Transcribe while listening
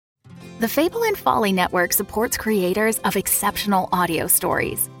The Fable and Folly Network supports creators of exceptional audio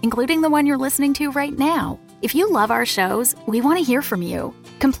stories, including the one you're listening to right now. If you love our shows, we want to hear from you.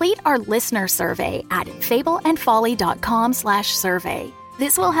 Complete our listener survey at fableandfolly.com/survey.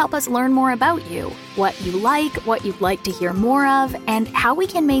 This will help us learn more about you, what you like, what you'd like to hear more of, and how we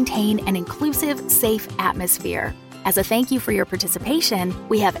can maintain an inclusive, safe atmosphere. As a thank you for your participation,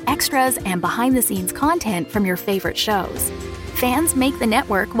 we have extras and behind-the-scenes content from your favorite shows. Fans make the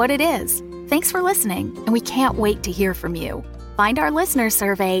network what it is. Thanks for listening, and we can't wait to hear from you. Find our listener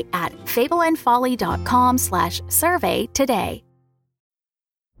survey at fableandfolly.com/survey today.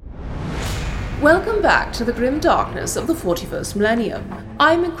 Welcome back to the grim darkness of the 41st millennium.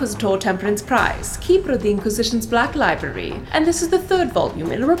 I'm Inquisitor Temperance Price, keeper of the Inquisition's Black Library, and this is the third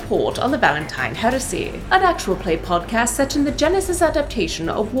volume in a report on the Valentine Heresy, an actual play podcast set in the Genesis adaptation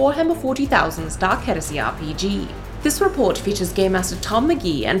of Warhammer 40,000's Dark Heresy RPG. This report features Game Master Tom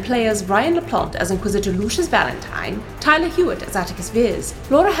McGee and players Ryan LaPlante as Inquisitor Lucius Valentine, Tyler Hewitt as Atticus Viz,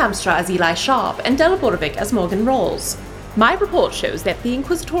 Laura Hamstra as Eli Sharp, and Della Borovic as Morgan Rawls. My report shows that the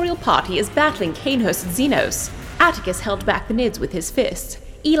Inquisitorial party is battling Cainhurst and Xenos. Atticus held back the Nids with his fists.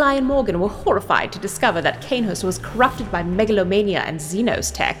 Eli and Morgan were horrified to discover that Cainhurst was corrupted by megalomania and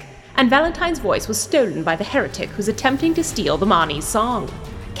Xenos tech, and Valentine's voice was stolen by the heretic who's attempting to steal the Marnie's song.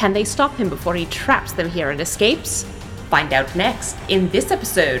 Can they stop him before he traps them here and escapes? Find out next in this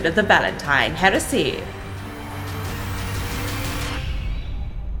episode of the Valentine Heresy.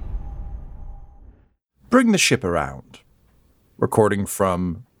 Bring the ship around. Recording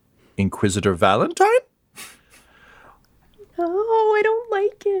from Inquisitor Valentine? Oh, I don't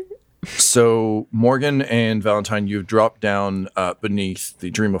like it. So, Morgan and Valentine, you've dropped down beneath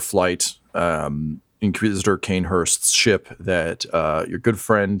the Dream of Flight, Inquisitor Cainhurst's ship that your good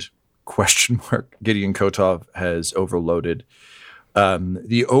friend, Gideon Kotov, has overloaded.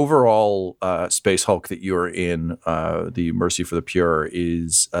 The overall Space Hulk that you're in, the Mercy for the Pure,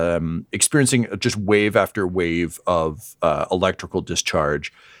 is experiencing just wave after wave of electrical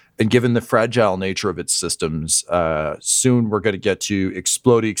discharge. And given the fragile nature of its systems, soon we're going to get to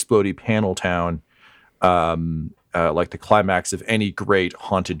explodey Panel Town, like the climax of any great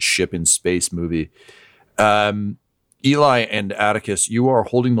haunted ship in space movie. Eli and Atticus, you are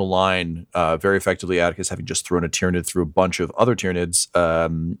holding the line very effectively. Atticus having just thrown a Tyranid through a bunch of other Tyranids.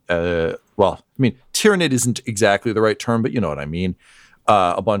 Tyranid isn't exactly the right term, but you know what I mean.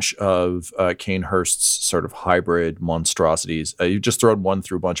 A bunch of Cainhurst's sort of hybrid monstrosities. You've just thrown one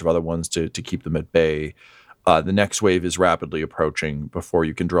through a bunch of other ones to keep them at bay. The next wave is rapidly approaching before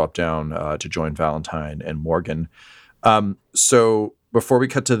you can drop down to join Valentine and Morgan. So before we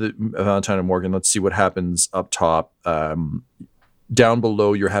cut to the Valentine and Morgan, let's see what happens up top. Down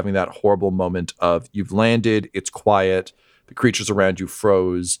below, you're having that horrible moment of you've landed, it's quiet, the creatures around you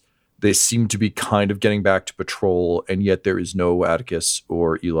froze. They seem to be kind of getting back to patrol, and yet there is no Atticus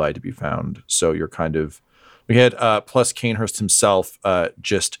or Eli to be found. So you're kind of... We had, plus Cainhurst himself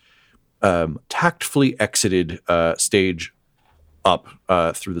just tactfully exited stage up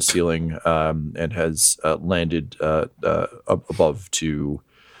through the ceiling and has landed above to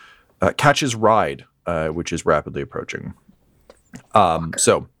catch his ride, which is rapidly approaching.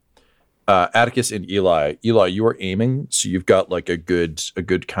 Atticus and Eli, you are aiming, so you've got like a good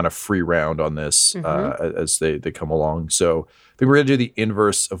kind of free round on this as they come along. So I think we're going to do the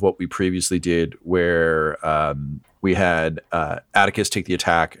inverse of what we previously did, where we had Atticus take the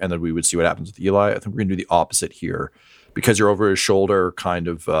attack, and then we would see what happens with Eli. I think we're going to do the opposite here, because you're over his shoulder, kind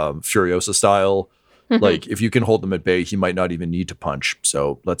of Furiosa style. Like if you can hold them at bay, he might not even need to punch.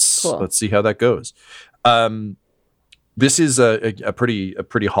 So let's see how that goes. This is a pretty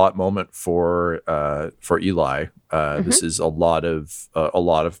hot moment for Eli. This is a lot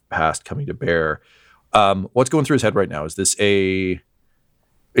of past coming to bear. What's going through his head right now? Is he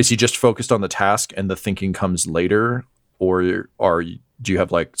just focused on the task and the thinking comes later, or do you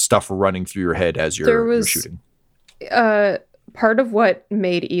have like stuff running through your head as you're shooting? Part of what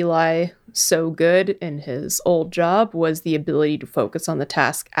made Eli so good in his old job was the ability to focus on the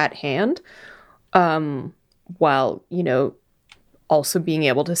task at hand. While, also being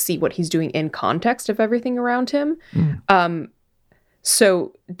able to see what he's doing in context of everything around him.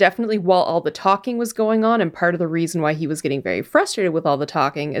 So definitely while all the talking was going on, and part of the reason why he was getting very frustrated with all the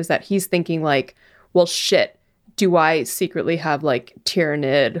talking is that he's thinking like, well, shit, do I secretly have like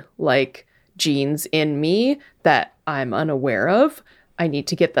Tyranid, like genes in me that I'm unaware of? I need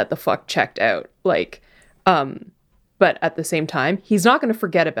to get that the fuck checked out. But at the same time, he's not going to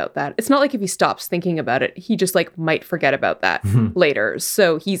forget about that. It's not like if he stops thinking about it, he just like might forget about that later.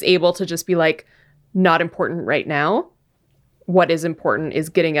 So he's able to just be like, not important right now. what is important is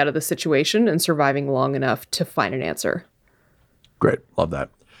getting out of the situation and surviving long enough to find an answer. Great. Love that.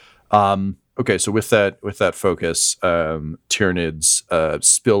 Okay, so with that focus, Tyranids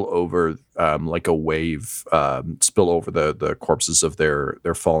spill over like a wave, spill over the corpses of their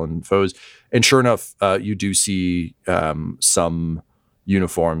fallen foes, and sure enough, you do see some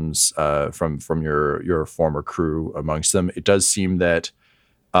uniforms from your former crew amongst them. It does seem that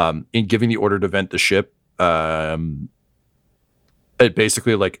in giving the order to vent the ship, it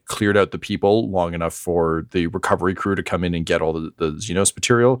basically like cleared out the people long enough for the recovery crew to come in and get all the Xenos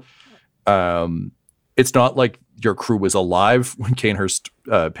material. It's not like your crew was alive when Cainhurst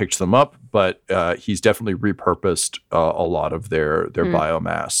picked them up, but he's definitely repurposed a lot of their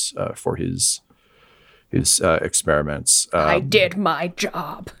biomass for his experiments. I did my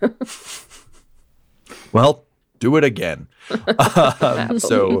job. Well, do it again.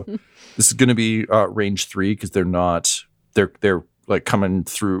 So this is going to be range 3 because they're like coming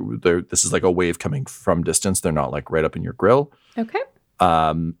through. This is like a wave coming from distance. They're not like right up in your grill. Okay.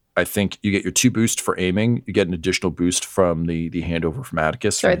 I think you get your 2 boost for aiming. You get an additional boost from the handover from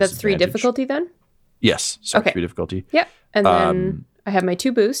Atticus. Sorry, that's 3 difficulty then? Yes. Sorry, okay. 3 difficulty. Yep. And then I have my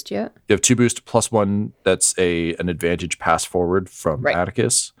 2 boost, yeah. You have 2 boost plus 1. That's an advantage pass forward from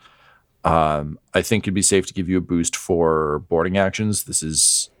Atticus. I think it'd be safe to give you a boost for boarding actions. This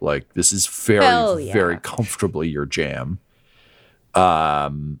is very, very comfortably your jam.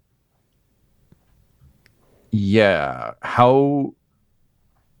 Yeah. How...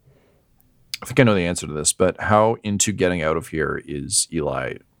 I think I know the answer to this, but how into getting out of here is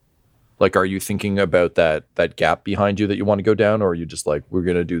Eli? Like, are you thinking about that gap behind you that you want to go down, or are you just like, we're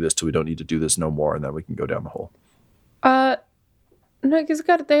going to do this till we don't need to do this no more, and then we can go down the hole? No, because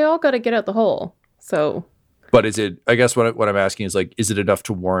they all got to get out the hole. So, but is it? I guess what I'm asking is like, is it enough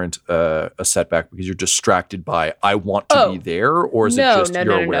to warrant a setback because you're distracted by I want to be there, or is it just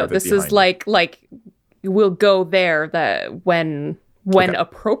you're aware of it? This is like we'll go there that when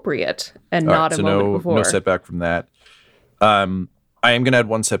appropriate and all not right, a moment before. No setback from that. I am going to add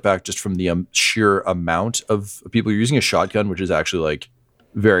 1 setback just from the sheer amount of people. You're using a shotgun, which is actually like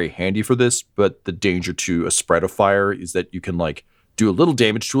very handy for this, but the danger to a spread of fire is that you can like do a little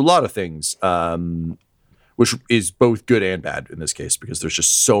damage to a lot of things, which is both good and bad in this case, because there's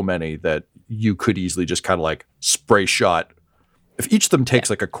just so many that you could easily just kind of like spray shot. If each of them takes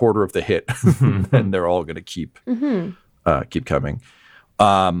like a quarter of the hit, then they're all going to keep coming.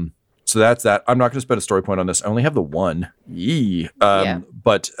 So that's that. I'm not going to spend a story point on this. I only have the 1. Yee.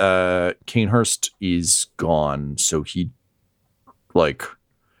 But Cainhurst is gone, so he like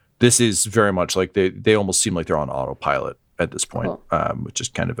this is very much like they almost seem like they're on autopilot at this point, which is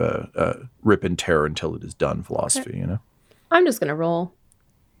kind of a rip and tear until it is done philosophy. You know, I'm just gonna roll.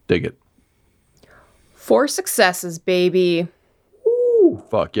 Dig it. 4 successes, baby. Ooh,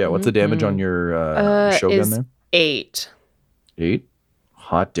 fuck yeah! What's the damage on your Shogun there? 8. 8.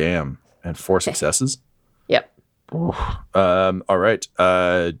 Hot damn. And 4 successes? Yep. All right.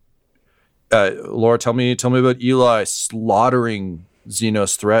 Laura, tell me about Eli slaughtering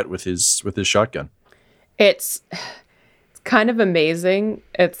Xenos threat with his shotgun. It's kind of amazing.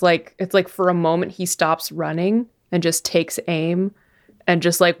 It's like for a moment he stops running and just takes aim and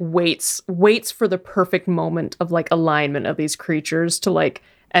just like waits for the perfect moment of like alignment of these creatures to like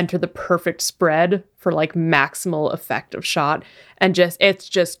enter the perfect spread for like maximal effective shot, and it's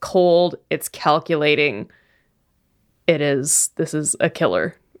just cold, it's calculating. This is a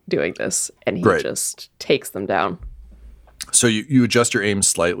killer doing this, and he just takes them down. So you adjust your aim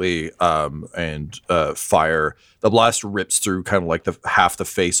slightly and fire. The blast rips through kind of like half the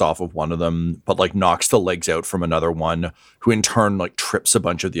face off of one of them, but like knocks the legs out from another one, who in turn like trips a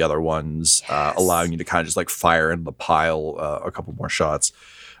bunch of the other ones, allowing you to kind of just like fire in the pile a couple more shots,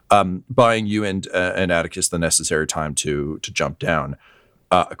 buying you and Atticus the necessary time to jump down.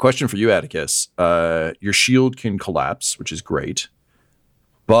 A question for you, Atticus. Your shield can collapse, which is great,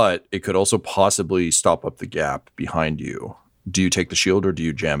 but it could also possibly stop up the gap behind you. Do you take the shield or do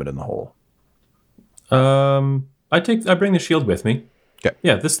you jam it in the hole? I bring the shield with me. Okay.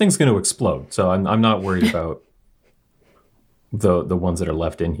 Yeah, this thing's going to explode, so I'm not worried about the ones that are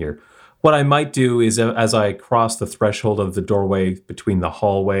left in here. What I might do is, as I cross the threshold of the doorway between the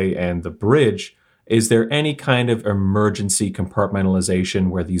hallway and the bridge, is there any kind of emergency compartmentalization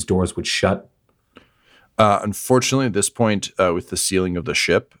where these doors would shut? Unfortunately, at this point, with the sealing of the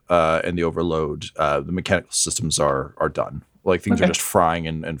ship and the overload, the mechanical systems are done. Like things are just frying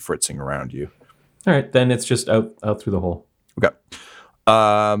and fritzing around you. All right, then it's just out through the hole. Okay.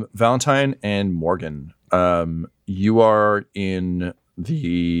 Valentine and Morgan, you are in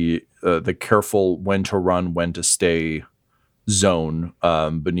the careful when to run, when to stay zone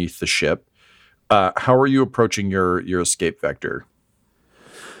beneath the ship. How are you approaching your escape vector?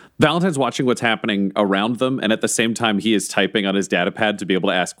 Valentine's watching what's happening around them, and at the same time, he is typing on his data pad to be able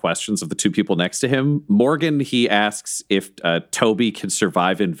to ask questions of the two people next to him. Morgan, he asks if Toby can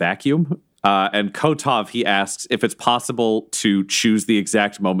survive in vacuum. And Kotov, he asks if it's possible to choose the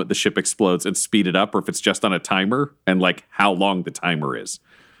exact moment the ship explodes and speed it up, or if it's just on a timer, and like how long the timer is.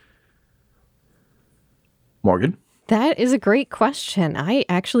 Morgan? That is a great question. I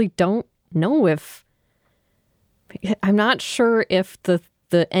actually don't know if... I'm not sure if the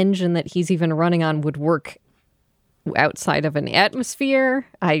engine that he's even running on would work outside of an atmosphere.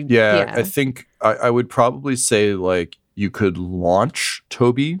 I think I would probably say like you could launch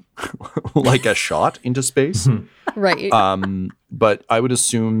Toby like a shot into space. Right. But I would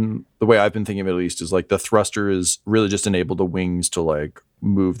assume the way I've been thinking of it at least is like the thruster is really just enable the wings to like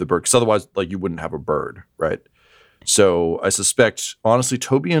move the bird. Because otherwise like you wouldn't have a bird, right? So I suspect, honestly,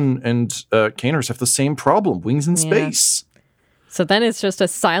 Toby and Cainhurst have the same problem, wings in space. So then it's just a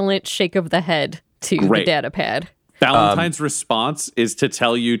silent shake of the head to the data pad. Valentine's response is to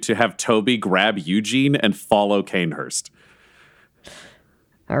tell you to have Toby grab Eugene and follow Cainhurst.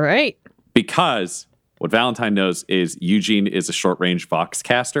 All right. Because what Valentine knows is Eugene is a short-range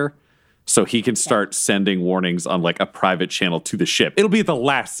Voxcaster, so he can start sending warnings on like a private channel to the ship. It'll be at the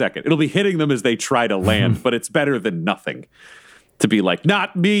last second. It'll be hitting them as they try to land, but it's better than nothing. To be like,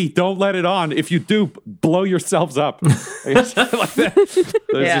 not me, don't let it on. If you do, blow yourselves up. Like that. It's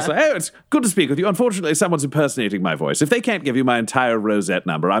just like, hey, it's good to speak with you. Unfortunately, someone's impersonating my voice. If they can't give you my entire Rosette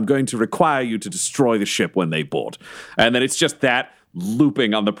number, I'm going to require you to destroy the ship when they board. And then it's just that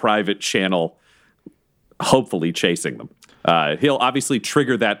looping on the private channel, hopefully chasing them. He'll obviously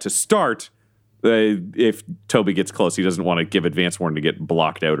trigger that to start. If Toby gets close, he doesn't want to give advance warning to get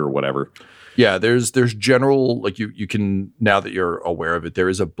blocked out or whatever. Yeah, there's general, like you can, now that you're aware of it, there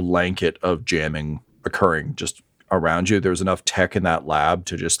is a blanket of jamming occurring just around you. There's enough tech in that lab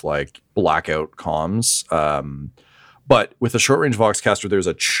to just like black out comms. But with a short-range Voxcaster, there's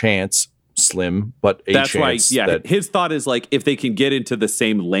a chance, slim, but a chance. That's why, his thought is like, if they can get into the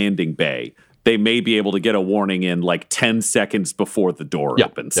same landing bay, they may be able to get a warning in like 10 seconds before the door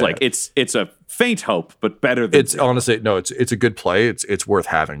opens. Yeah. Like it's a faint hope, but better than it's honestly, no, it's a good play. It's worth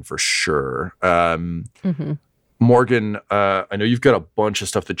having for sure. Morgan, I know you've got a bunch of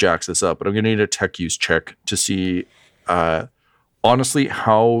stuff that jacks this up, but I'm going to need a tech use check to see honestly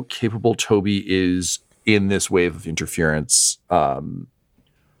how capable Toby is in this wave of interference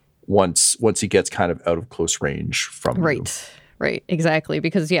once he gets kind of out of close range from you. Right, exactly.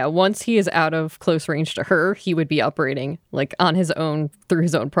 Because, once he is out of close range to her, he would be operating, like, on his own, through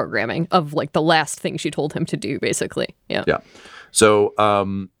his own programming of, like, the last thing she told him to do, basically. Yeah. So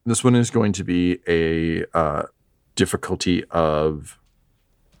this one is going to be a difficulty of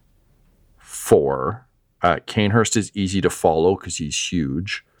 4. Cainhurst is easy to follow because he's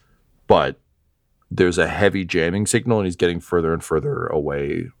huge, but there's a heavy jamming signal, and he's getting further and further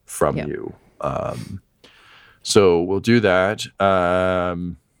away from you. So we'll do that.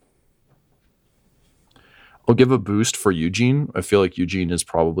 I'll give a boost for Eugene. I feel like Eugene is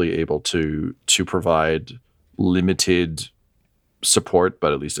probably able to provide limited support,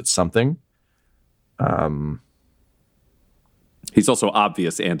 but at least it's something. He's also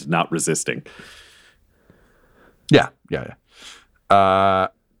obvious and not resisting. Yeah.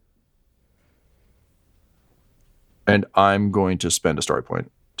 And I'm going to spend a story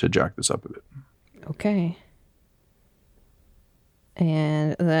point to jack this up a bit. Okay.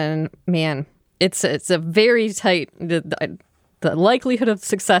 And then, man, it's a very tight. The likelihood of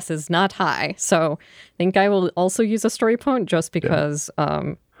success is not high, so I think I will also use a story point just because.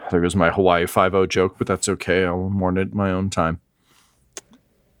 There goes my Hawaii 5-0 joke, but that's okay. I'll mourn it my own time.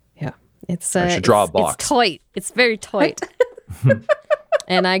 Yeah, I should draw a box. It's tight. It's very tight.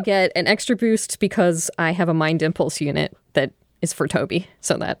 And I get an extra boost because I have a mind impulse unit that is for Toby,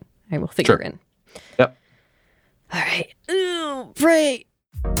 so that I will figure in. Yep. All right. Ooh, pray.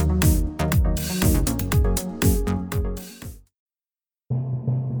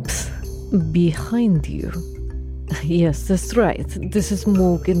 Behind you. Yes, that's right. This is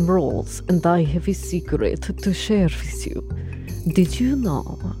Morgan Rolls, and I have a secret to share with you. Did you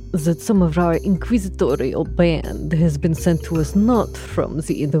know that some of our inquisitorial band has been sent to us not from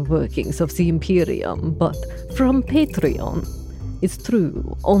the inner workings of the Imperium, but from Patreon? It's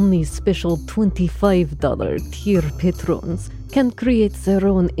true, only special $25 tier patrons can create their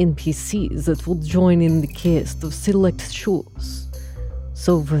own NPCs that will join in the cast of select shows.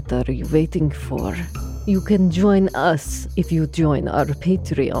 So what are you waiting for? You can join us if you join our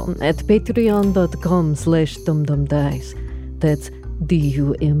Patreon at patreon.com/dumdumdice. That's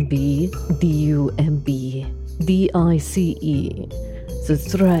DUMB, DUMB, DICE.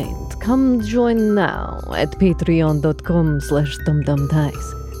 That's right. Come join now at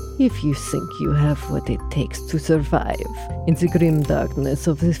patreon.com/dumdumdice if you think you have what it takes to survive in the grim darkness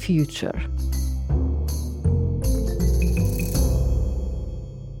of the future.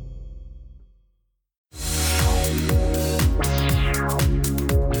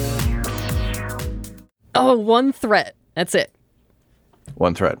 Oh, one threat. That's it.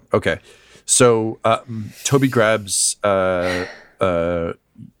 One threat. Okay. So Toby grabs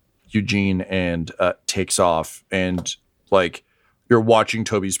Eugene and takes off, and like you're watching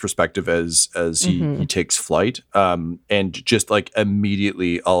Toby's perspective as he takes flight, and just like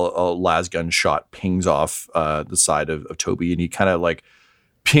immediately a lasgun shot pings off the side of Toby, and he kind of like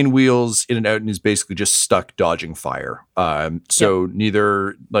pinwheels in and out and is basically just stuck dodging fire.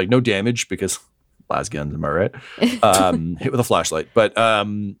 Neither like no damage because lasguns, am I right? Hit with a flashlight, but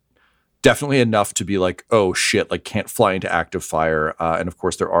definitely enough to be like, oh shit, like can't fly into active fire. And of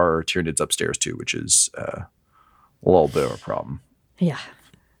course there are Tyranids upstairs too, which is a little bit of a problem. Yeah.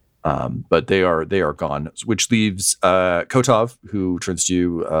 But they are gone, which leaves Kotov, who turns to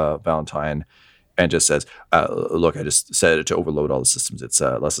you, Valentine, and just says, look, I just said to overload all the systems. It's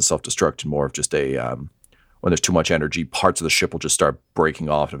less a self-destruct and more of just a when there's too much energy, parts of the ship will just start breaking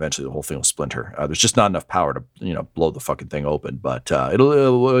off, and eventually the whole thing will splinter. There's just not enough power to blow the fucking thing open, but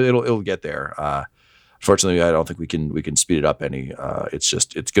it'll get there. Fortunately, I don't think we can speed it up any.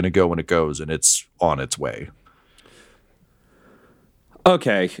 It's going to go when it goes, and it's on its way.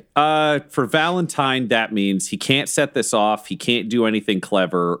 Okay. For Valentine, that means he can't set this off. He can't do anything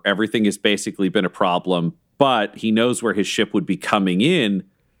clever. Everything has basically been a problem, but he knows where his ship would be coming in,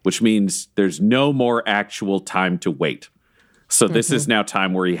 which means there's no more actual time to wait. So this is now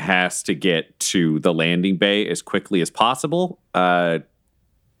time where he has to get to the landing bay as quickly as possible. If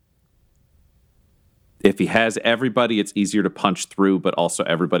he has everybody, it's easier to punch through, but also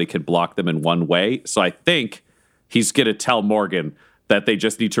everybody can block them in one way. So I think he's going to tell Morgan that they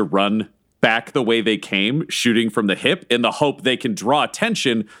just need to run back the way they came, shooting from the hip, in the hope they can draw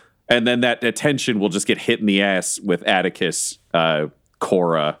attention, and then that attention will just get hit in the ass with Atticus,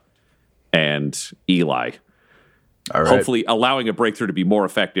 Cora, and Eli. All right. Hopefully allowing a breakthrough to be more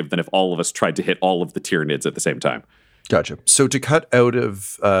effective than if all of us tried to hit all of the Tyranids at the same time. Gotcha. So to cut out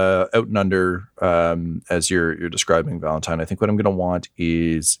and under, as you're describing, Valentine, I think what I'm going to want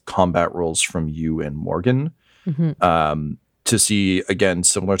is combat rolls from you and Morgan. To see, again,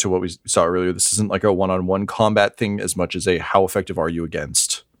 similar to what we saw earlier, this isn't like a one-on-one combat thing as much as a how effective are you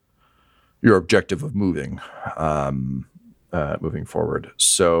against your objective of moving forward.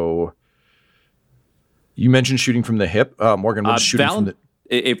 So you mentioned shooting from the hip. Morgan, what is shooting from the...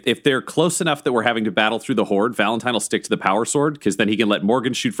 If they're close enough that we're having to battle through the horde, Valentine will stick to the power sword, because then he can let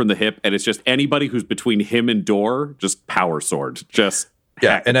Morgan shoot from the hip, and it's just anybody who's between him and door, just power sword. Just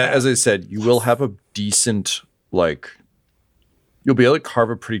and as I said, you will have a decent, like... You'll be able to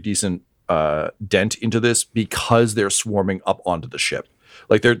carve a pretty decent dent into this because they're swarming up onto the ship.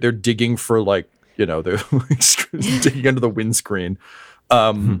 Like they're digging for they're digging under the windscreen.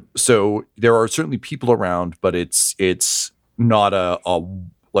 So there are certainly people around, but it's not a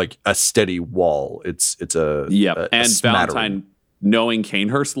steady wall. It's a Valentine, knowing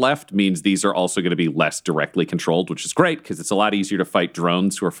Kanehurst left, means these are also going to be less directly controlled, which is great because it's a lot easier to fight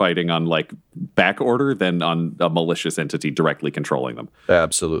drones who are fighting on like back order than on a malicious entity directly controlling them.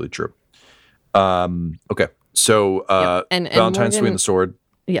 Absolutely true. Okay, so and Valentine swinging the sword.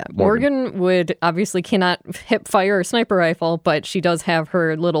 Yeah, Morgan would obviously cannot hip fire a sniper rifle, but she does have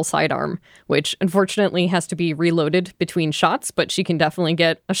her little sidearm, which unfortunately has to be reloaded between shots, but she can definitely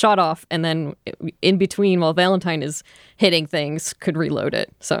get a shot off, and then in between, while Valentine is hitting things, could reload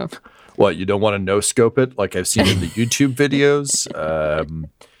it. So, what, you don't want to no-scope it like I've seen in the YouTube videos?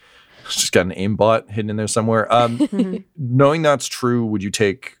 Just got an aimbot hidden in there somewhere. Knowing that's true, would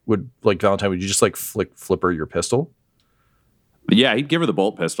Valentine, would you just like flipper your pistol? Yeah, he'd give her the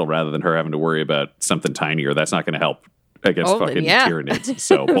bolt pistol rather than her having to worry about something tinier. That's not going to help against fucking Tyranids.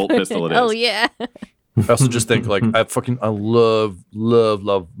 So bolt pistol it is. Oh, yeah. I also just think I love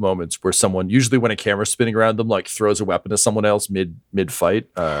moments where someone, usually when a camera's spinning around them, like throws a weapon at someone else mid fight.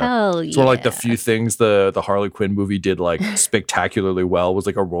 Hell yeah. It's one of like the few things the Harley Quinn movie did like spectacularly well was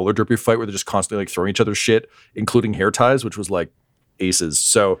like a roller derby fight where they're just constantly like throwing each other shit, including hair ties, which was like aces.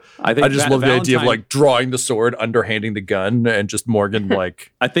 So I just love the idea of like drawing the sword, underhanding the gun, and just Morgan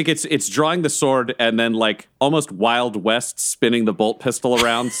like. I think it's drawing the sword and then like almost Wild West spinning the bolt pistol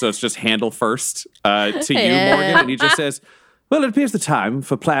around, so it's just handle first to you, Morgan, and he just says, "Well, it appears the time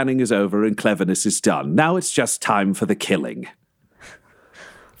for planning is over and cleverness is done. Now it's just time for the killing."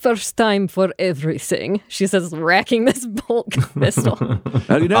 First time for everything, she says, racking this bolt pistol.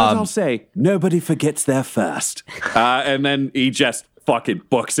 You know what I'll say? Nobody forgets their first. And then he just fucking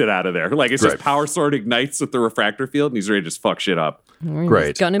books it out of there. Like, it's just Power Sword ignites with the refractor field, and he's ready to just fuck shit up.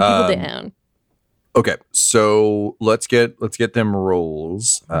 Great. Gunning people down. Okay, so let's get them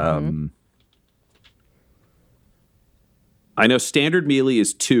rolls. I know standard melee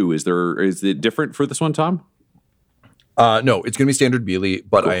is 2. Is it different for this one, Tom? No, it's going to be standard melee,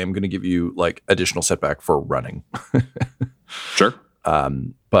 but I am going to give you like additional setback for running. Sure.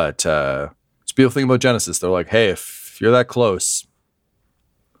 But it's a beautiful thing about Genesis. They're like, hey, if you're that close,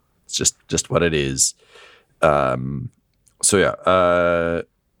 it's just what it is. So yeah,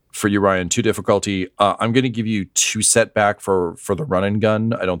 for you, Ryan, 2 difficulty. I'm going to give you 2 setback for the run and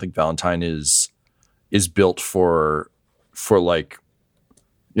gun. I don't think Valentine is built for like,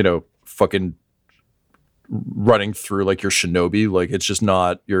 fucking running through like your shinobi. Like, it's just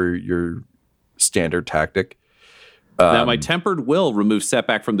not your standard tactic. Now, my tempered will remove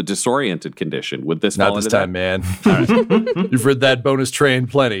setback from the disoriented condition. Would this not fall this into time, that? man? You've read that bonus train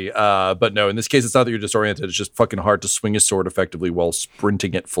plenty. But no, in this case, it's not that you're disoriented. It's just fucking hard to swing a sword effectively while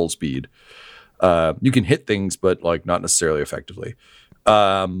sprinting at full speed. You can hit things, but like not necessarily effectively.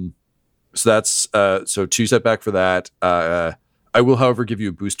 So that's 2 setback for that. I will, however, give you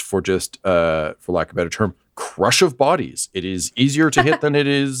a boost for just, for lack of a better term, crush of bodies. It is easier to hit than it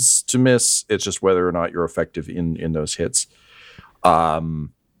is to miss. It's just whether or not you're effective in those hits. Yeah,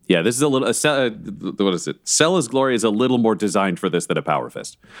 this is a little. What is it? Cella's Glory is a little more designed for this than a Power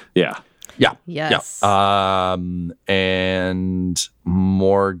Fist. Yeah. Yes. Yeah. And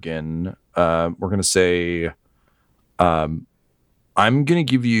Morgan, we're gonna say, I'm gonna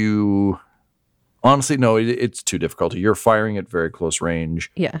give you. Honestly, no, it's too difficult. You're firing at very close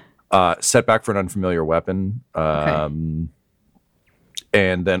range. Yeah. Setback for an unfamiliar weapon. And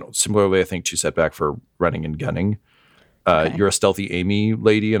then similarly, I think 2 setback for running and gunning. You're a stealthy Amy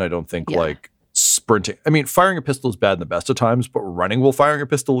lady, and I don't think like sprinting. I mean, firing a pistol is bad in the best of times, but running while firing a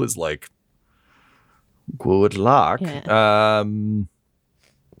pistol is like good luck. Yeah.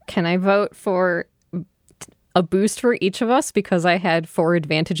 Can I vote for a boost for each of us because I had 4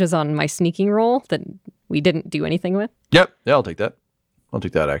 advantages on my sneaking roll that we didn't do anything with? Yep. Yeah, I'll take that. I'll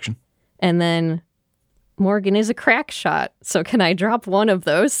take that action. And then Morgan is a crack shot, so can I drop one of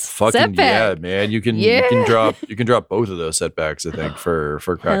those? Fucking setback? Yeah, man! You can drop both of those setbacks. I think for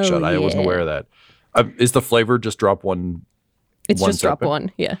crack shot. I wasn't aware of that. Is the flavor just drop one? It's one just setback? drop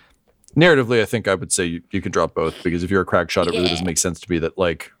one. Yeah. Narratively, I think I would say you can drop both because if you're a crack shot, it really doesn't make sense to be that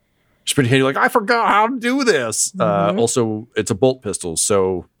like sprinting. You're like, I forgot how to do this. Also, it's a bolt pistol,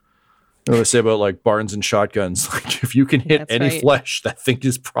 so. You know what I say about like barns and shotguns? Like, if you can hit any flesh, that thing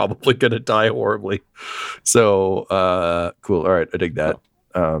is probably going to die horribly. So, cool. All right, I dig that.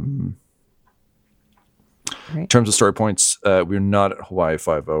 In terms of story points, we're not at Hawaii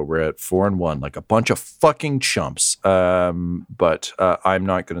 5-0. We're at 4-1, like a bunch of fucking chumps. But I'm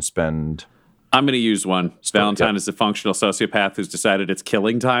not going to spend. I'm going to use one. Valentine is a functional sociopath who's decided it's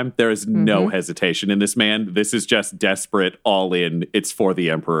killing time. There is no hesitation in this man. This is just desperate, all in. It's for the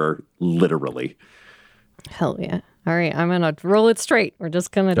Emperor, literally. Hell yeah. All right, I'm going to roll it straight. We're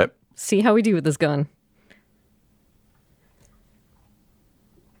just going to see how we do with this gun.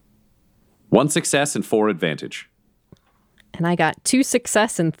 1 success and 4 advantage. And I got 2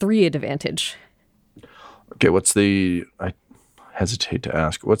 success and 3 advantage. Okay, what's the... I hesitate to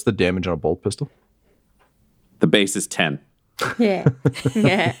ask. What's the damage on a bolt pistol? The base is 10. Oh man,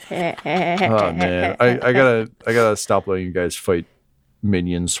 I gotta stop letting you guys fight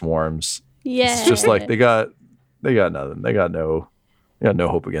minion swarms. Yeah, it's just like they got nothing. They got no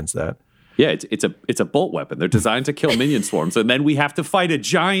hope against that. Yeah, it's a bolt weapon. They're designed to kill minion swarms, and then we have to fight a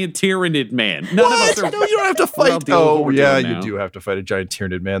giant Tyranid man. None of us are. No, you don't have to fight. Oh yeah, you do have to fight a giant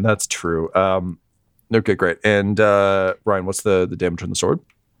Tyranid man. That's true. Okay, great. And Ryan, what's the damage on the sword?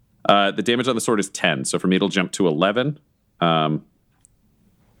 The damage on the sword is 10. So for me, it'll jump to 11. It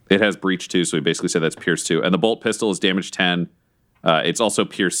has breach 2, so we basically say that's pierce 2. And the bolt pistol is damage 10. It's also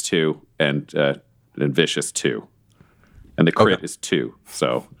pierce 2 and vicious 2. And the crit is 2.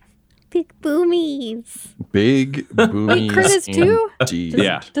 So big boomies. Big boomies. Wait, crit is 2?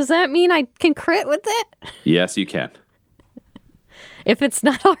 Yeah. Does that mean I can crit with it? Yes, you can. If it's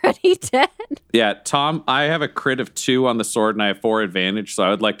not already dead. Yeah, Tom, I have a crit of 2 on the sword and I have 4 advantage, so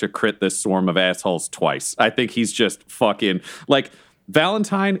I would like to crit this swarm of assholes twice. I think he's just fucking like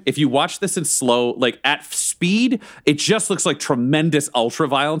Valentine, if you watch this in slow, like at speed, it just looks like tremendous ultra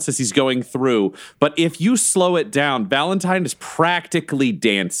violence as he's going through. But if you slow it down, Valentine is practically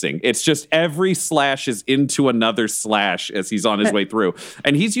dancing. It's just every slash is into another slash as he's on his way through.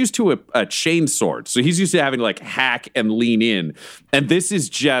 And he's used to a chain sword. So he's used to having to like hack and lean in. And this is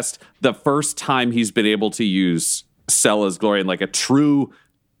just the first time he's been able to use Sela's Glory in like a true,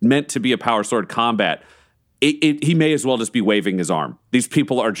 meant to be a power sword combat. He may as well just be waving his arm. These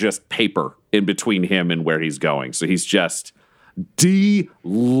people are just paper in between him and where he's going. So he's just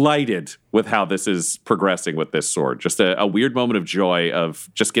delighted with how this is progressing with this sword. Just a weird moment of joy of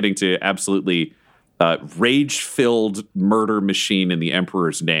just getting to absolutely rage-filled murder machine in the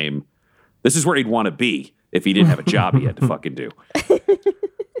Emperor's name. This is where he'd want to be if he didn't have a job he had to fucking do.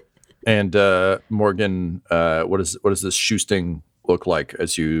 And Morgan, what does this shoosting look like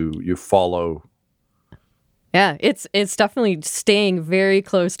as you follow? Yeah, it's definitely staying very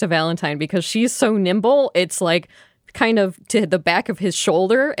close to Valentine because she's so nimble. It's like kind of to the back of his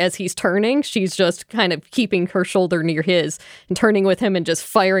shoulder as he's turning. She's just kind of keeping her shoulder near his and turning with him and just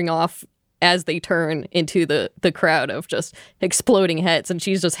firing off as they turn into the crowd of just exploding heads. And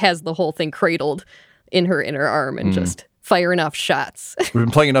she just has the whole thing cradled in her inner arm and just firing off shots. We've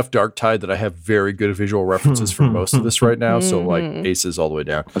been playing enough Darktide that I have very good visual references for most of this right now. So like aces all the way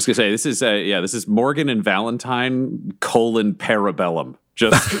down. I was gonna say this is Morgan and Valentine : Parabellum.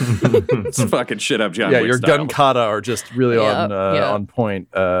 Just fucking shit up John Wick your style. gun kata are just really on point.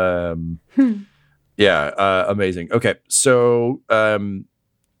 Amazing. Okay, so a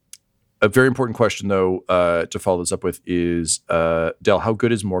very important question though to follow this up with is Del, how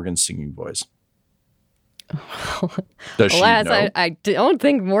good is Morgan's singing voice? Does Alas, she know? I don't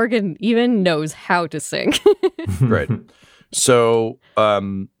think Morgan even knows how to sing. Right. So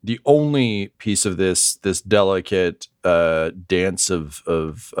the only piece of this delicate dance of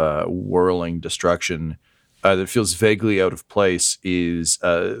whirling destruction that feels vaguely out of place is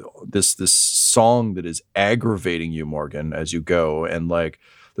this song that is aggravating you, Morgan, as you go. And like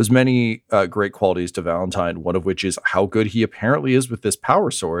there's many great qualities to Valentine, one of which is how good he apparently is with this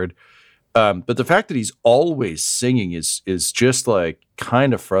power sword. But the fact that he's always singing is just like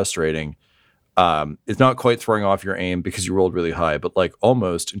kind of frustrating. It's not quite throwing off your aim because you rolled really high, but like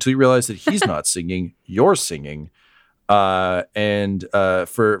almost until you realize that he's not singing, you're singing. And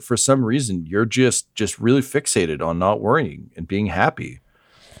for some reason, you're just really fixated on not worrying and being happy.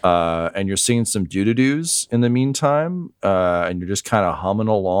 And you're singing some doo-doo-doos in the meantime, and you're just kind of humming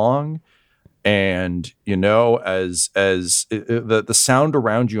along. And you know, as the sound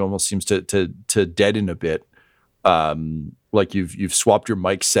around you almost seems to deaden a bit, like you've swapped your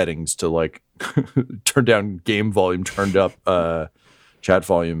mic settings to like turn down game volume, turned up chat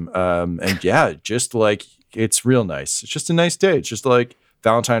volume, and yeah, just like it's real nice. It's just a nice day. It's just like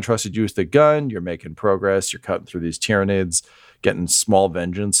Valentine trusted you with the gun. You're making progress. You're cutting through these Tyranids, getting small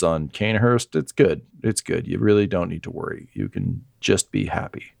vengeance on Cainhurst. It's good. It's good. You really don't need to worry. You can just be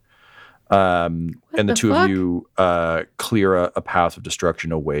happy. And the two of you clear a path of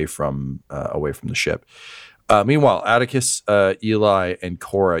destruction away from the ship. Meanwhile, Atticus, Eli, and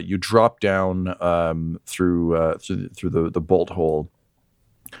Cora, you drop down through the bolt hole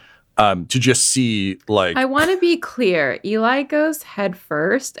to just see like. I want to be clear. Eli goes head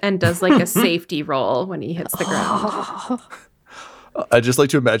first and does like a safety roll when he hits the ground. I just like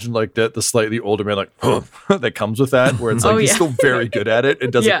to imagine like the slightly older man like that comes with that, where it's like he's still very good at it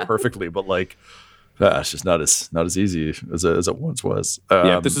and does it perfectly, but like it's just not as easy as it once was.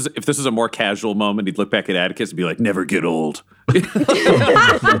 If this is a more casual moment, he'd look back at Atticus and be like, "Never get old."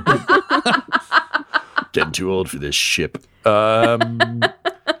 Getting too old for this ship. Tyler,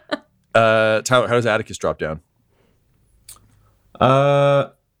 how does Atticus drop down?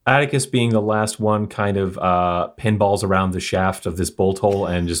 Atticus, being the last one, kind of pinballs around the shaft of this bolt hole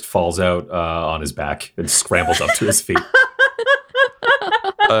and just falls out on his back and scrambles up to his feet.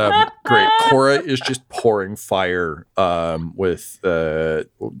 Great. Cora is just pouring fire with her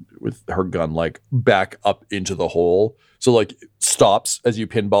gun like back up into the hole. So like stops as you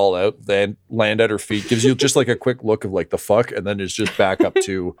pinball out, then land at her feet, gives you just like a quick look of like the fuck, and then is just back up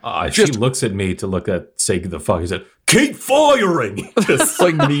to. She looks at me to look at say the fuck. He said, "Keep firing!" Just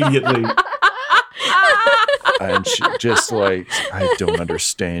like immediately. And she just like, I don't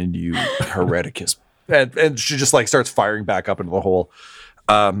understand you, Hereticus. And she just like starts firing back up into the hole.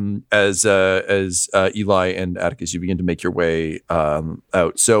 As Eli and Atticus, you begin to make your way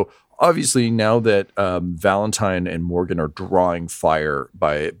out. So obviously now that Valentine and Morgan are drawing fire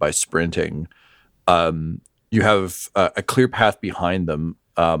by sprinting, you have a clear path behind them.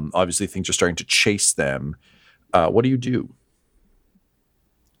 Obviously things are starting to chase them. What do you do?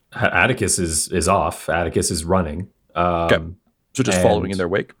 Atticus is off. Atticus is running. Okay. So just following and- in their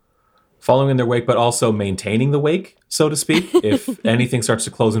wake. Following in their wake, but also maintaining the wake, so to speak. If anything starts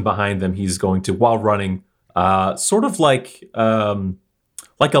to close in behind them, he's going to, while running, sort of like a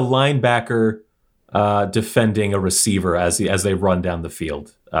linebacker defending a receiver as they run down the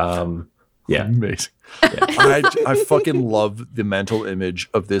field. Yeah, Amazing. Yeah. I fucking love the mental image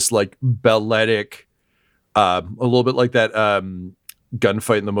of this like balletic, a little bit like that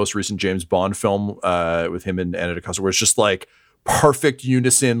gunfight in the most recent James Bond film with him and Anna DaCosta, where it's just like perfect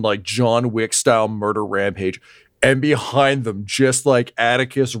unison, like John Wick style murder rampage. And behind them, just like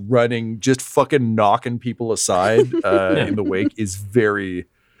Atticus running, just fucking knocking people aside in the wake there's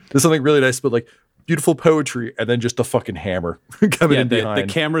something really nice, but like beautiful poetry, and then just a fucking hammer coming in behind.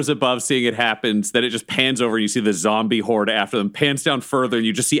 The camera's above seeing it happens, then it just pans over and you see the zombie horde after them, pans down further and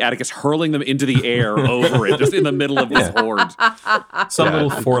you just see Atticus hurling them into the air over it, just in the middle of this horde. Some little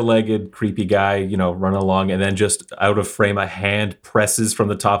four-legged creepy guy, run along, and then just out of frame, a hand presses from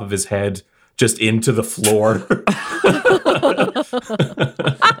the top of his head just into the floor.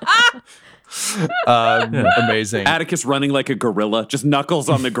 Amazing. Atticus running like a gorilla, just knuckles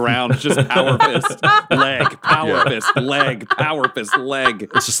on the ground, just power fist, leg, power fist, leg, power fist, leg.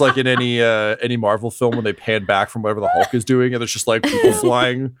 It's just like in any Marvel film when they pan back from whatever the Hulk is doing, and there's just like people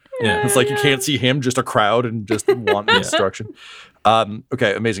flying. Yeah. It's like you can't see him, just a crowd and just wanting destruction.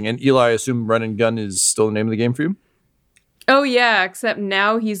 Okay, amazing. And Eli, I assume run and gun is still the name of the game for you? Oh yeah, except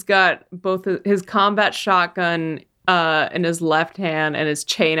now he's got both his combat shotgun in his left hand and his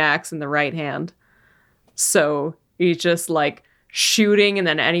chain axe in the right hand. So he's just like shooting, and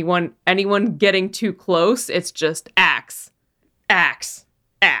then anyone getting too close, it's just axe,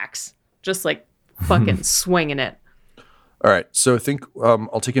 just like fucking swinging it. All right, so I think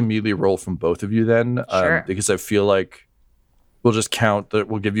I'll take a melee roll from both of you then, Sure. because I feel like we'll just count that.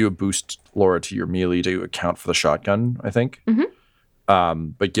 We'll give you a boost, Laura, to your melee to account for the shotgun, I think.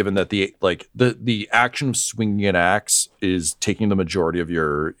 But given that the action of swinging an axe is taking the majority of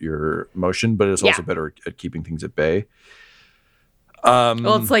your motion, but it's also better at keeping things at bay.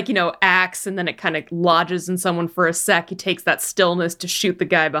 Well, it's like, axe, and then it kind of lodges in someone for a sec. He takes that stillness to shoot the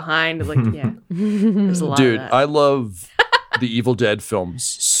guy behind. Like, yeah, there's a lot Dude, of that. I love the Evil Dead films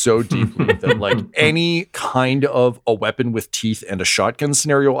so deeply that like any kind of a weapon with teeth and a shotgun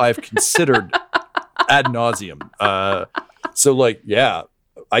scenario I've considered ad nauseum. So like, yeah,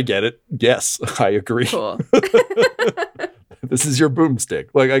 I get it. Yes, I agree. Cool. This is your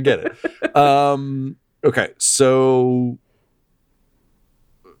boomstick. Like, I get it. Okay, so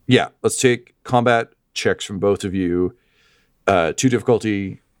yeah, let's take combat checks from both of you. 2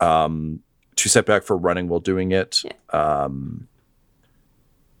 difficulty, 2 setback for running while doing it. Yeah.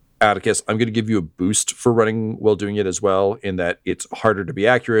 Atticus, I'm going to give you a boost for running while doing it as well, in that it's harder to be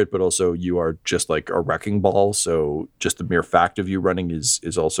accurate, but also you are just like a wrecking ball. So just the mere fact of you running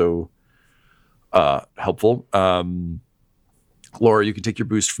is also helpful. Laura, you can take your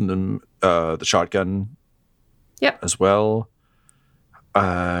boost from the shotgun as well.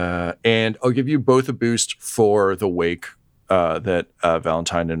 And I'll give you both a boost for the wake that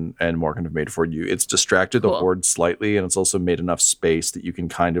Valentine and Morgan have made for you. It's distracted the horde slightly, and it's also made enough space that you can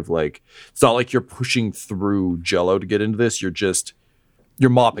kind of like, it's not like you're pushing through Jello to get into this. You're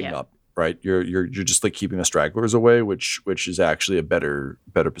mopping up, right? You're just like keeping the stragglers away, which is actually a better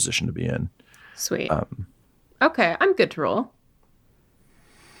position to be in. Sweet. Okay, I'm good to roll.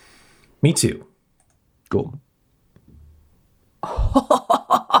 Me too. Cool.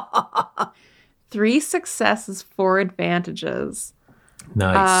 3 successes, 4 advantages.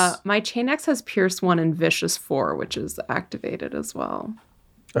 Nice. My chain axe has Pierce 1 and Vicious 4, which is activated as well.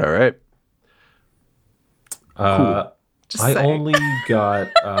 All right. Just I saying. only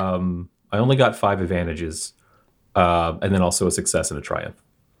got 5 advantages, and then also a success and a triumph.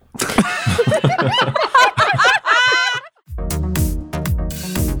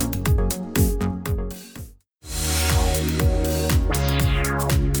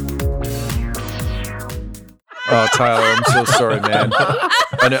 Oh, Tyler, I'm so sorry, man.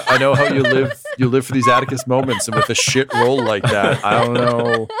 I know how you live. You live for these Atticus moments, and with a shit roll like that, I don't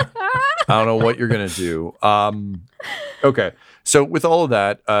know what you're gonna do. Okay, so with all of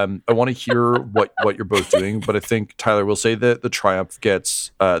that, I want to hear what you're both doing. But I think Tyler will say that the Triumph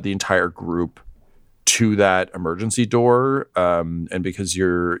gets the entire group to that emergency door, and because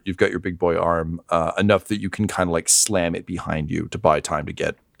you've got your big boy arm enough that you can kind of like slam it behind you to buy time to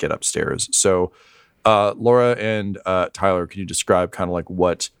get upstairs. So. Laura and Tyler, can you describe kind of like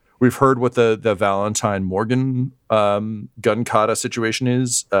what we've heard, what the Valentine Morgan gun kata situation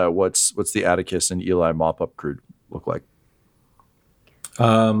is? What's the Atticus and Eli mop up crew look like?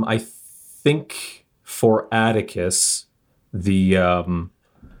 I think for Atticus, the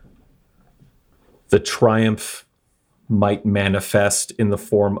triumph might manifest in the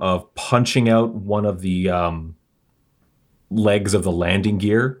form of punching out one of the legs of the landing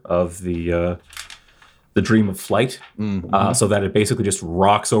gear of the Dream of Flight, so that it basically just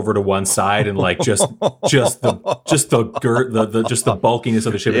rocks over to one side and like just the bulkiness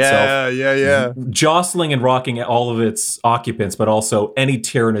of the ship itself, jostling and rocking all of its occupants, but also any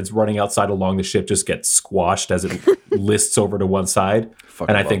Tyranids running outside along the ship just get squashed as it lists over to one side.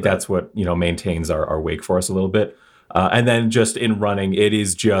 And I think that's what maintains our wake for us a little bit. And then just in running, it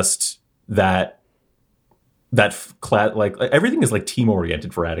is just that like everything is like team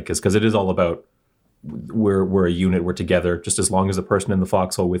oriented for Atticus, because it is all about we're a unit, we're together. Just as long as the person in the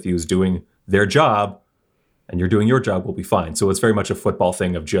foxhole with you is doing their job and you're doing your job, we'll be fine. So it's very much a football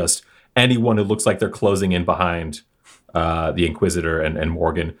thing of just anyone who looks like they're closing in behind the Inquisitor and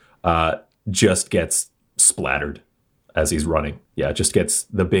Morgan just gets splattered as he's running. Yeah, just gets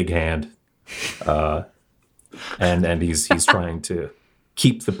the big hand. And he's trying to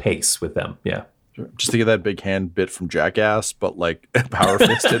keep the pace with them. Yeah. Just think of that big hand bit from Jackass, but like power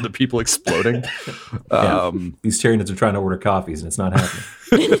fist and the people exploding. These Tyranids are trying to order coffees and it's not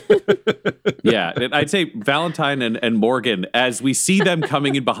happening. Yeah, and I'd say Valentine and Morgan, as we see them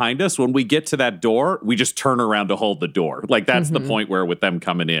coming in behind us, when we get to that door, we just turn around to hold the door. Like that's the point where with them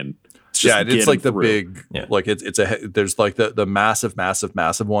coming in. It's like the big, like there's like the massive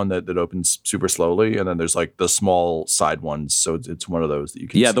one that opens super slowly, and then there's like the small side ones. So it's one of those that you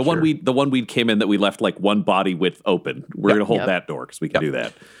can. Yeah, secure. the one we came in that we left like one body width open. We're gonna hold that door because we can do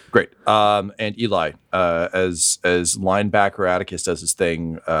that. Great. And Eli, as linebacker Atticus does his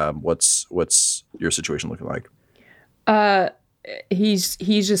thing, what's your situation looking like? He's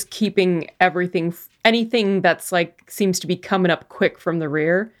just keeping anything that's like seems to be coming up quick from the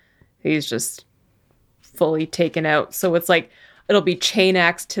rear. He's just fully taken out. So it's like, it'll be chain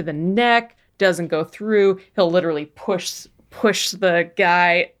axe to the neck, doesn't go through. He'll literally push the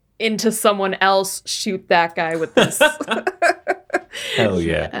guy into someone else, shoot that guy with this. Hell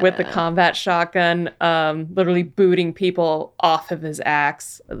yeah. With the combat shotgun, literally booting people off of his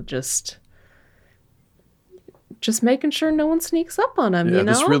axe. Just making sure no one sneaks up on him,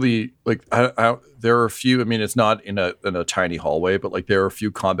 This really, like, there are a few, I mean, it's not in a tiny hallway, but like there are a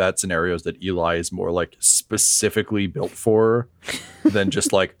few combat scenarios that Eli is more like specifically built for than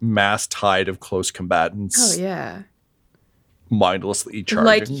just like mass tide of close combatants. Oh, yeah. Mindlessly charging.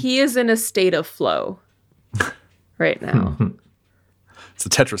 Like he is in a state of flow right now. It's the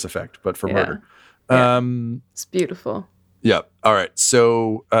Tetris effect, but for murder. It's beautiful. Yeah. All right.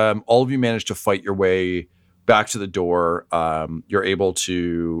 So all of you managed to fight your way back to the door. You're able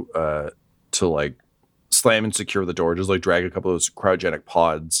to like slam and secure the door, just like drag a couple of those cryogenic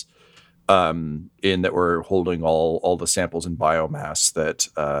pods in that were holding all the samples and biomass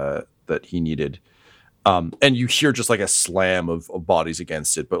that he needed. And you hear just like a slam of bodies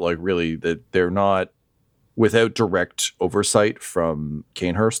against it, but like really that they're not, without direct oversight from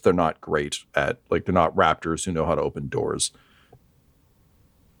Canehurst, they're not great at, like, they're not raptors who know how to open doors.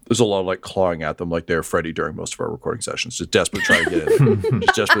 There's a lot of like clawing at them, like they're Freddy during most of our recording sessions, just desperately trying to get in,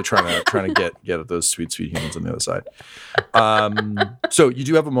 just desperately trying to get at those sweet humans on the other side. So you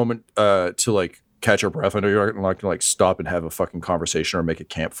do have a moment to like catch your breath. I know you're not gonna like stop and have a fucking conversation or make a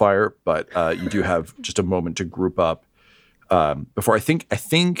campfire, but you do have just a moment to group up before I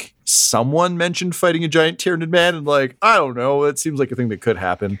think someone mentioned fighting a giant Tyranid man, and like, I don't know, it seems like a thing that could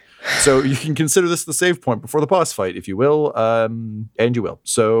happen. So you can consider this the save point before the boss fight, if you will, and you will.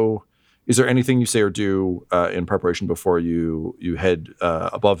 So is there anything you say or do in preparation before you head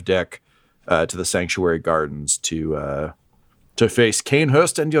above deck to the Sanctuary Gardens to face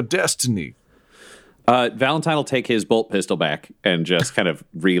Canehurst and your destiny? Valentine will take his bolt pistol back and just kind of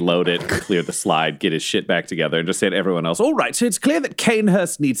reload it, clear the slide, get his shit back together, and just say to everyone else, all right, so it's clear that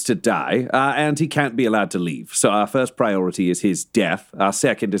Canehurst needs to die, and he can't be allowed to leave. So our first priority is his death. Our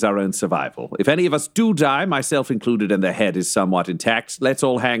second is our own survival. If any of us do die, myself included, and the head is somewhat intact, let's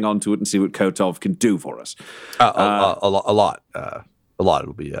all hang on to it and see what Kotov can do for us. A lot.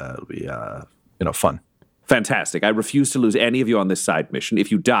 It'll be fun. Fantastic. I refuse to lose any of you on this side mission. If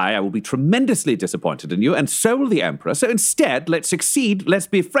you die, I will be tremendously disappointed in you, and so will the Emperor. So instead, let's succeed, let's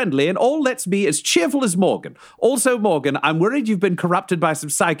be friendly, and all let's be as cheerful as Morgan. Also, Morgan, I'm worried you've been corrupted by some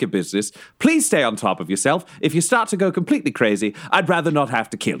psycho business. Please stay on top of yourself. If you start to go completely crazy, I'd rather not have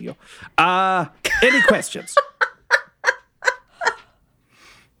to kill you. Any questions?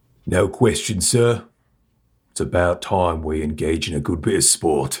 No question, sir. It's about time we engage in a good bit of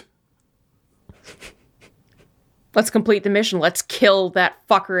sport. Let's complete the mission. Let's kill that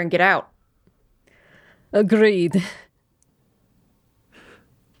fucker and get out. Agreed.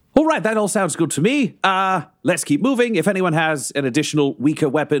 All right, that all sounds good to me. Let's keep moving. If anyone has an additional weaker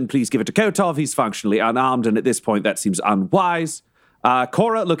weapon, please give it to Kotov. He's functionally unarmed, and at this point, that seems unwise.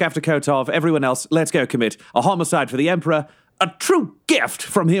 Cora, look after Kotov. Everyone else, let's go commit a homicide for the Emperor. A true gift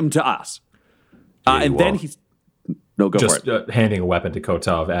from him to us. And then he's... No, go Just for it. Handing a weapon to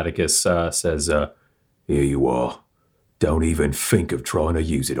Kotov, Atticus says, Here you are. Don't even think of trying to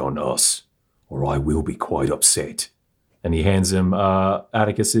use it on us, or I will be quite upset. and he hands him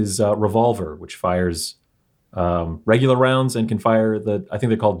Atticus's revolver, which fires regular rounds and can fire I think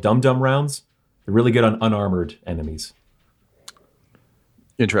they're called dum-dum rounds. They're really good on unarmored enemies.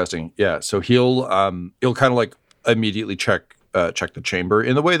 Interesting. Yeah. So he'll kind of like immediately check the chamber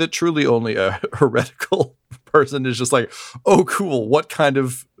in the way that truly only a heretical person is just like, oh, cool. What kind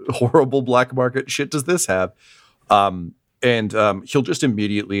of horrible black market shit does this have? And he'll just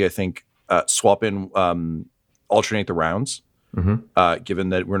immediately, I think, swap in, alternate the rounds, given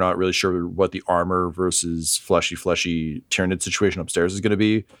that we're not really sure what the armor versus fleshy Tyranid situation upstairs is going to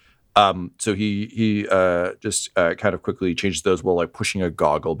be. So he just kind of quickly changes those while like pushing a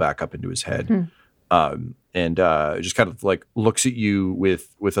goggle back up into his head. And just kind of like looks at you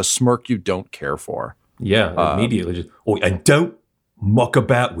with a smirk you don't care for. Yeah, immediately. Just, Oh, and don't muck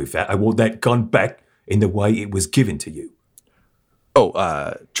about with that. I want that gun back in the way it was given to you.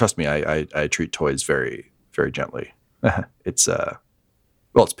 Oh, trust me, I treat toys very, very gently. It's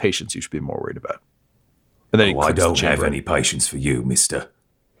patience you should be more worried about. And then I don't have any patience for you, mister.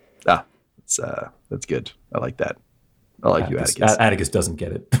 That's good. I like that. I like you, Atticus. Atticus doesn't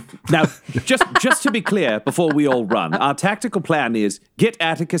get it. Now, just to be clear, before we all run, our tactical plan is get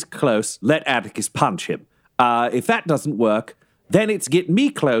Atticus close, let Atticus punch him. If that doesn't work, then it's get me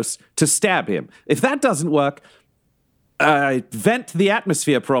close to stab him. If that doesn't work, vent the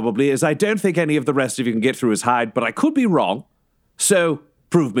atmosphere probably, as I don't think any of the rest of you can get through his hide, but I could be wrong. So,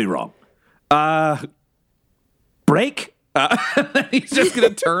 prove me wrong. Break? He's just going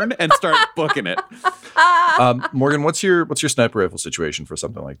to turn and start booking it. Morgan, what's your sniper rifle situation for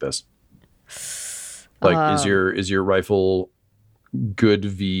something like this? Like, is your rifle good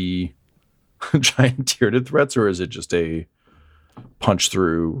v giant Tyranid threats, or is it just a punch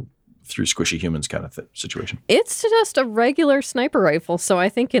through squishy humans kind of situation? It's just a regular sniper rifle, so I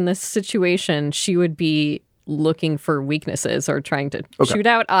think in this situation she would be looking for weaknesses or trying to shoot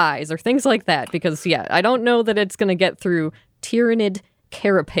out eyes or things like that, because I don't know that it's going to get through Tyranid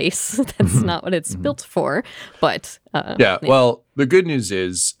carapace. That's not what it's built for, but well, the good news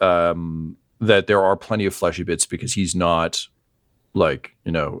is that there are plenty of fleshy bits, because he's not like,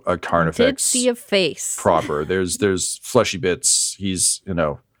 a Carnifex. Did see a face proper. There's fleshy bits. He's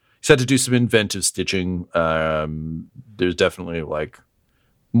had to do some inventive stitching. There's definitely like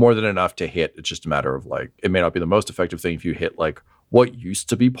more than enough to hit. It's just a matter of like, it may not be the most effective thing if you hit like what used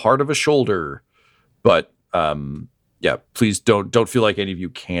to be part of a shoulder, but please don't feel like any of you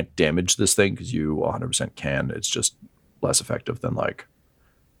can't damage this thing, because you 100% can. It's just less effective than like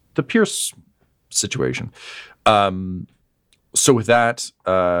the Pierce situation. So with that,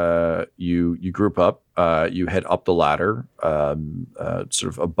 you group up, you head up the ladder, sort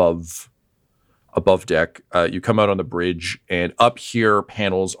of above deck. You come out on the bridge, and up here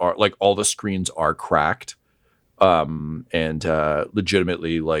panels are like all the screens are cracked. And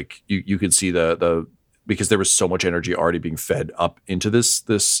legitimately, like you could see the because there was so much energy already being fed up into this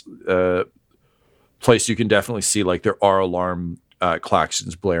place. You can definitely see like there are alarm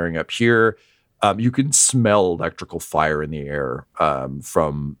claxons blaring up here. You can smell electrical fire in the air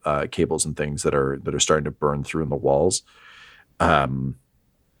from cables and things that are starting to burn through in the walls. Of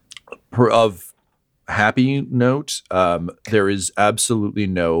happy note, there is absolutely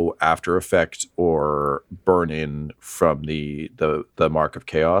no after effect or burn in from the Mark of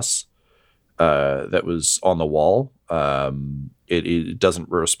Chaos that was on the wall. It doesn't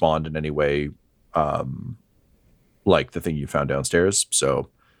respond in any way like the thing you found downstairs. So,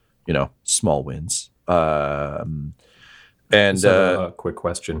 small wins. And a quick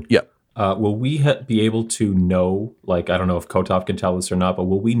question. Yeah. Will we be able to know, like, I don't know if Kotov can tell us or not, but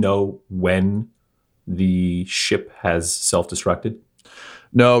will we know when the ship has self-destructed?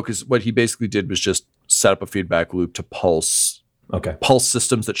 No, because what he basically did was just set up a feedback loop to pulse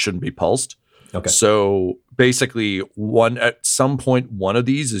systems that shouldn't be pulsed. Okay. So basically, at some point, one of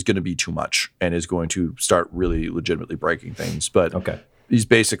these is going to be too much and is going to start really legitimately breaking things. But he's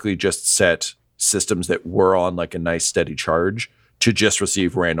basically just set systems that were on like a nice steady charge to just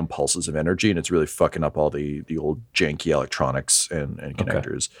receive random pulses of energy, and it's really fucking up all the old janky electronics and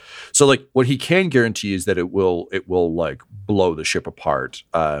connectors. So like what he can guarantee is that it will like blow the ship apart.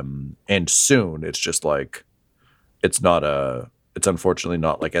 And soon it's just like it's unfortunately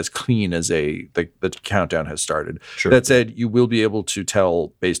not like as clean as the countdown has started. Sure. That said, you will be able to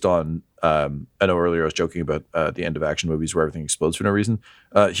tell based on I know earlier I was joking about the end of action movies where everything explodes for no reason.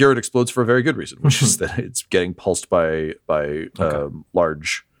 Here it explodes for a very good reason, which is that it's getting pulsed by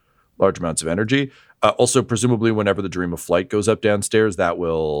large amounts of energy. Also, presumably, whenever the dream of flight goes up downstairs, that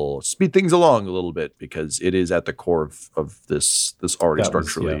will speed things along a little bit because it is at the core of this already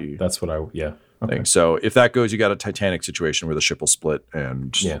structurally. That's what thing. So if that goes, you got a Titanic situation where the ship will split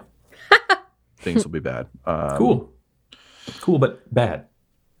and things will be bad. Cool, but bad.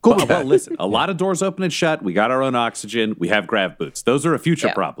 Cool. Well, listen, a lot of doors open and shut. We got our own oxygen. We have grav boots. Those are a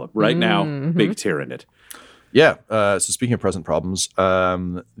future problem. Right now, big Tyranid. Yeah. So speaking of present problems,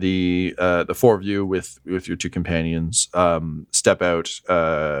 the four of you with your two companions step out,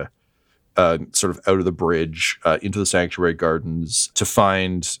 sort of out of the bridge into the sanctuary gardens to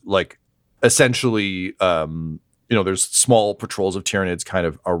find like essentially, there's small patrols of Tyranids kind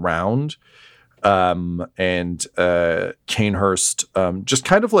of around. And Cainhurst, just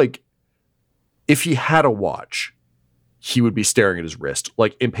kind of like if he had a watch, he would be staring at his wrist,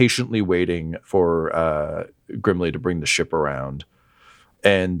 like impatiently waiting for Grimly to bring the ship around.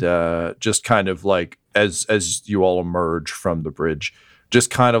 And just kind of like as you all emerge from the bridge, just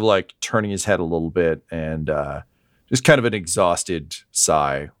kind of like turning his head a little bit and just kind of an exhausted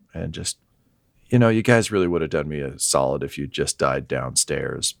sigh and just, you guys really would have done me a solid if you just died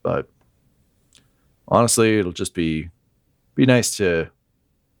downstairs, but honestly, it'll just be nice to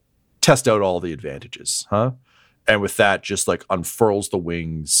test out all the advantages, huh? And with that, just like unfurls the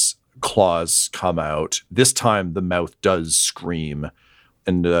wings, claws come out. This time, the mouth does scream,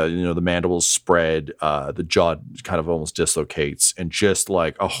 and the mandibles spread. The jaw kind of almost dislocates, and just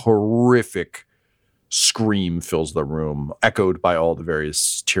like a horrific scream fills the room, echoed by all the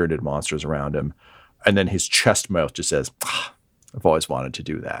various Tyranid monsters around him. And then his chest mouth just says, "I've always wanted to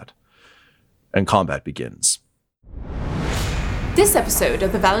do that." And combat begins. This episode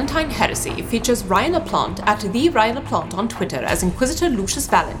of the Valentine Heresy features Ryan LaPlante at the Ryan LaPlante on Twitter as Inquisitor Lucius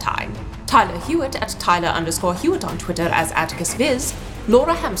Valentine, Tyler Hewitt at Tyler_Hewitt on Twitter as AtticusViz,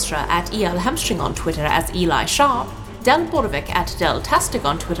 Laura Hamstra at EL Hamstring on Twitter as Eli Sharp, Del Borovic at Deltastic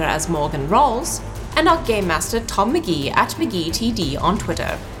on Twitter as Morgan Rawls, and our Game Master Tom McGee at McGeeTD on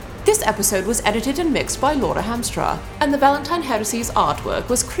Twitter. This episode was edited and mixed by Laura Hamstra, and the Valentine Heresy's artwork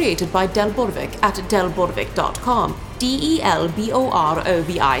was created by Del Borovic at delborovic.com,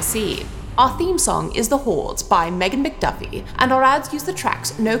 DELBOROVIC. Our theme song is The Hordes by Megan McDuffie, and our ads use the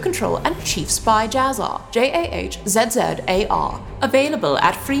tracks No Control and Chiefs by Jazzar, JAHZZAR, available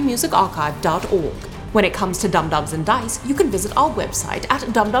at freemusicarchive.org. When it comes to Dum-Dums and Dice, you can visit our website at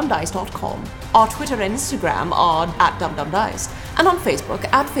dumdumdice.com. Our Twitter and Instagram are at dumdumdice, and on Facebook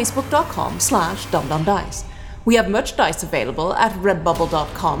at facebook.com/dumdumdice. We have merchandise available at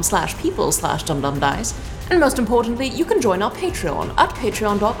redbubble.com/people/dumdumdice, and most importantly, you can join our Patreon at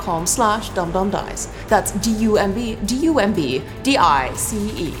patreon.com/dumdumdice. That's DUMBDICE.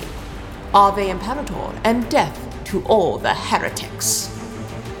 Ave Imperator, and death to all the heretics.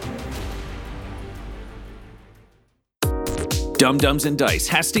 Dum-Dums and Dice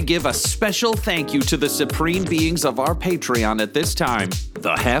has to give a special thank you to the supreme beings of our Patreon at this time.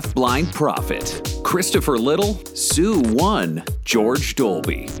 The Half-Blind Prophet, Christopher Little, Sue One, George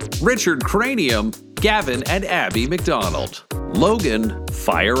Dolby, Richard Cranium, Gavin and Abby McDonald, Logan,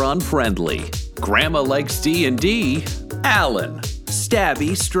 Fire Unfriendly, Grandma Likes D&D, Alan,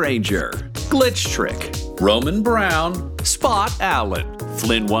 Stabby Stranger, Glitch Trick, Roman Brown, Spot Allen,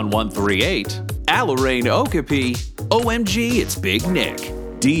 Flynn1138, Alarain Okapi, OMG, it's Big Nick,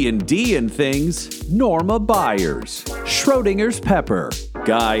 D&D and Things, Norma Byers, Schrodinger's Pepper,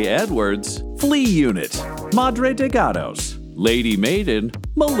 Guy Edwards, Flea Unit, Madre de Gatos, Lady Maiden,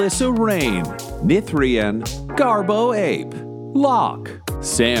 Melissa Rain, Nithrian, Garbo Ape, Locke,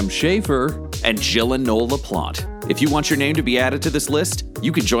 Sam Schaefer, and Jill and Noel LaPlante. If you want your name to be added to this list,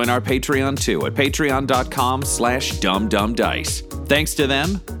 you can join our Patreon too at patreon.com/dumdumdice. Thanks to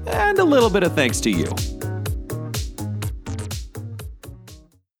them, and a little bit of thanks to you.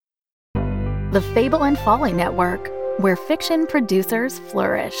 The Fable and Folly Network, where fiction producers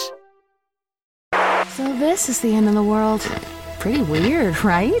flourish. So this is the end of the world. Pretty weird,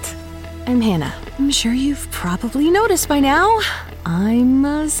 right? I'm Hannah. I'm sure you've probably noticed by now. I'm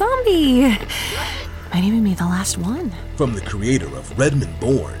a zombie. Might even be the last one. From the creator of Redmond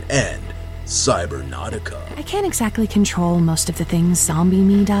Born and Cybernautica. I can't exactly control most of the things zombie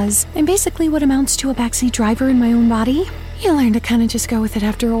me does. I'm basically what amounts to a backseat driver in my own body. You learn to kind of just go with it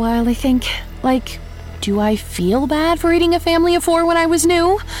after a while, I think. Like, do I feel bad for eating a family of 4 when I was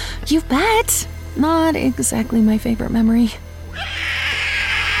new? You bet. Not exactly my favorite memory.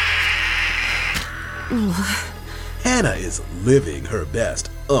 Hannah is living her best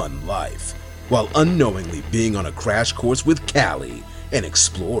unlife, while unknowingly being on a crash course with Callie, an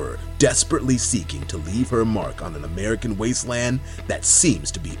explorer desperately seeking to leave her mark on an American wasteland that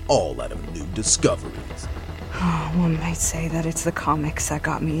seems to be all out of new discoveries. One might say that it's the comics that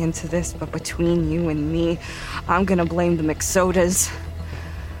got me into this, but between you and me, I'm gonna blame the McSodas.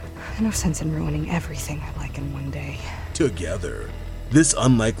 No sense in ruining everything I like in one day. Together, this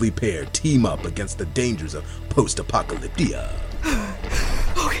unlikely pair team up against the dangers of post-apocalyptia.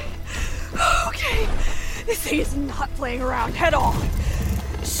 Okay. This thing is not playing around at all.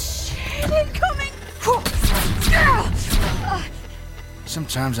 Shit, incoming!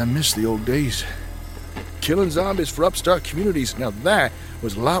 Sometimes I miss the old days. Killing zombies for upstart communities, now that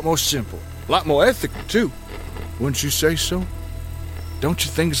was a lot more simple. A lot more ethical, too. Wouldn't you say so? Don't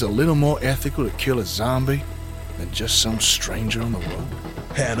you think it's a little more ethical to kill a zombie than just some stranger on the road?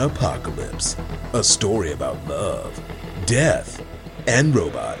 Hannah-pocalypse, a story about love, death, and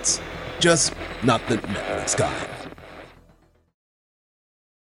robots. Just not the Netflix kind.